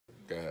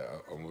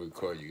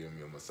record you giving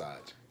me a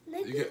massage.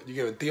 Nigga. You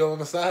giving Theo a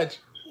massage?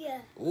 Yeah.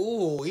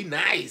 Ooh, he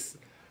nice.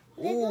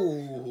 Nigga.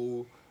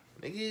 Ooh,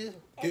 nigga.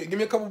 Give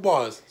me a couple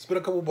bars. Spit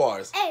a couple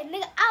bars. Hey,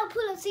 nigga, I'll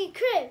pull up to your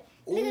crib.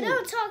 Ooh. Nigga,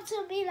 don't talk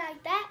to me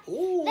like that.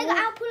 Ooh. Nigga,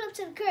 I'll pull up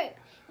to the crib.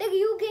 Nigga,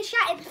 you get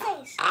shot in the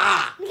face.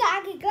 Ah. Nigga,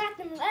 I get glocked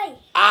in the leg.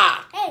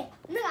 Ah. Hey,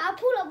 nigga, I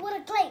pull up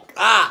with a clank.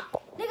 Ah.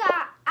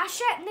 Nigga, I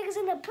shot niggas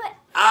in the face.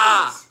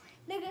 Ah.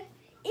 Nigga,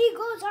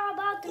 Eagles are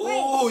about to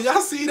race. Ooh,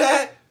 y'all see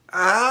that?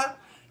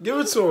 Give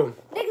it to him.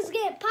 Niggas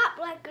get popped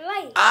like a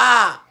light.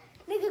 Ah.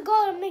 Nigga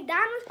go to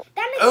McDonald's.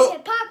 That nigga Oh.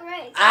 get popped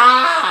right.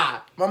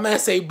 Ah. My man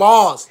say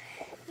balls.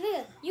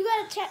 Nigga, you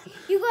gotta check.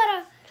 You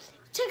gotta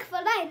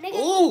Chick-fil-A, nigga.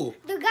 Ooh.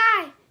 The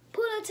guy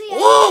pull it to your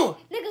Ooh.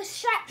 head. Nigga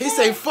shot. He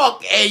say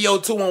fuck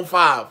Ayo 215.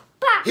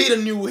 Pop. He the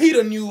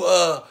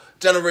new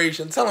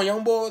generation. Tell them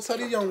young boys, tell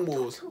these young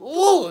boys.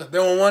 Ooh, they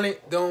don't want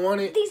it. They don't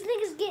want it. These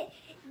niggas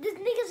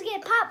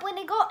get popped when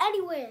they go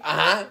anywhere.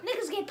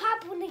 Niggas get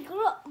popped when they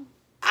grow.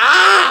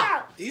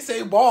 He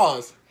say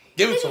balls.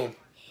 Give it to him.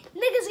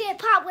 Niggas get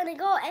popped when they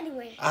go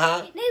anywhere.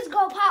 Niggas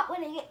go pop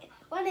when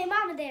they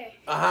mama there.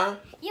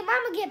 Your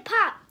mama get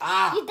popped.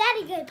 Your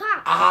daddy get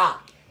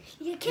popped.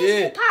 Your kids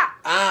get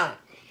popped.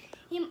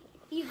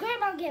 Your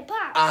grandma get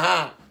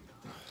popped.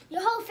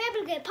 Your whole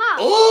family get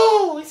popped.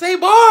 Ooh, he say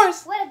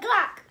bars. With a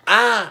Glock.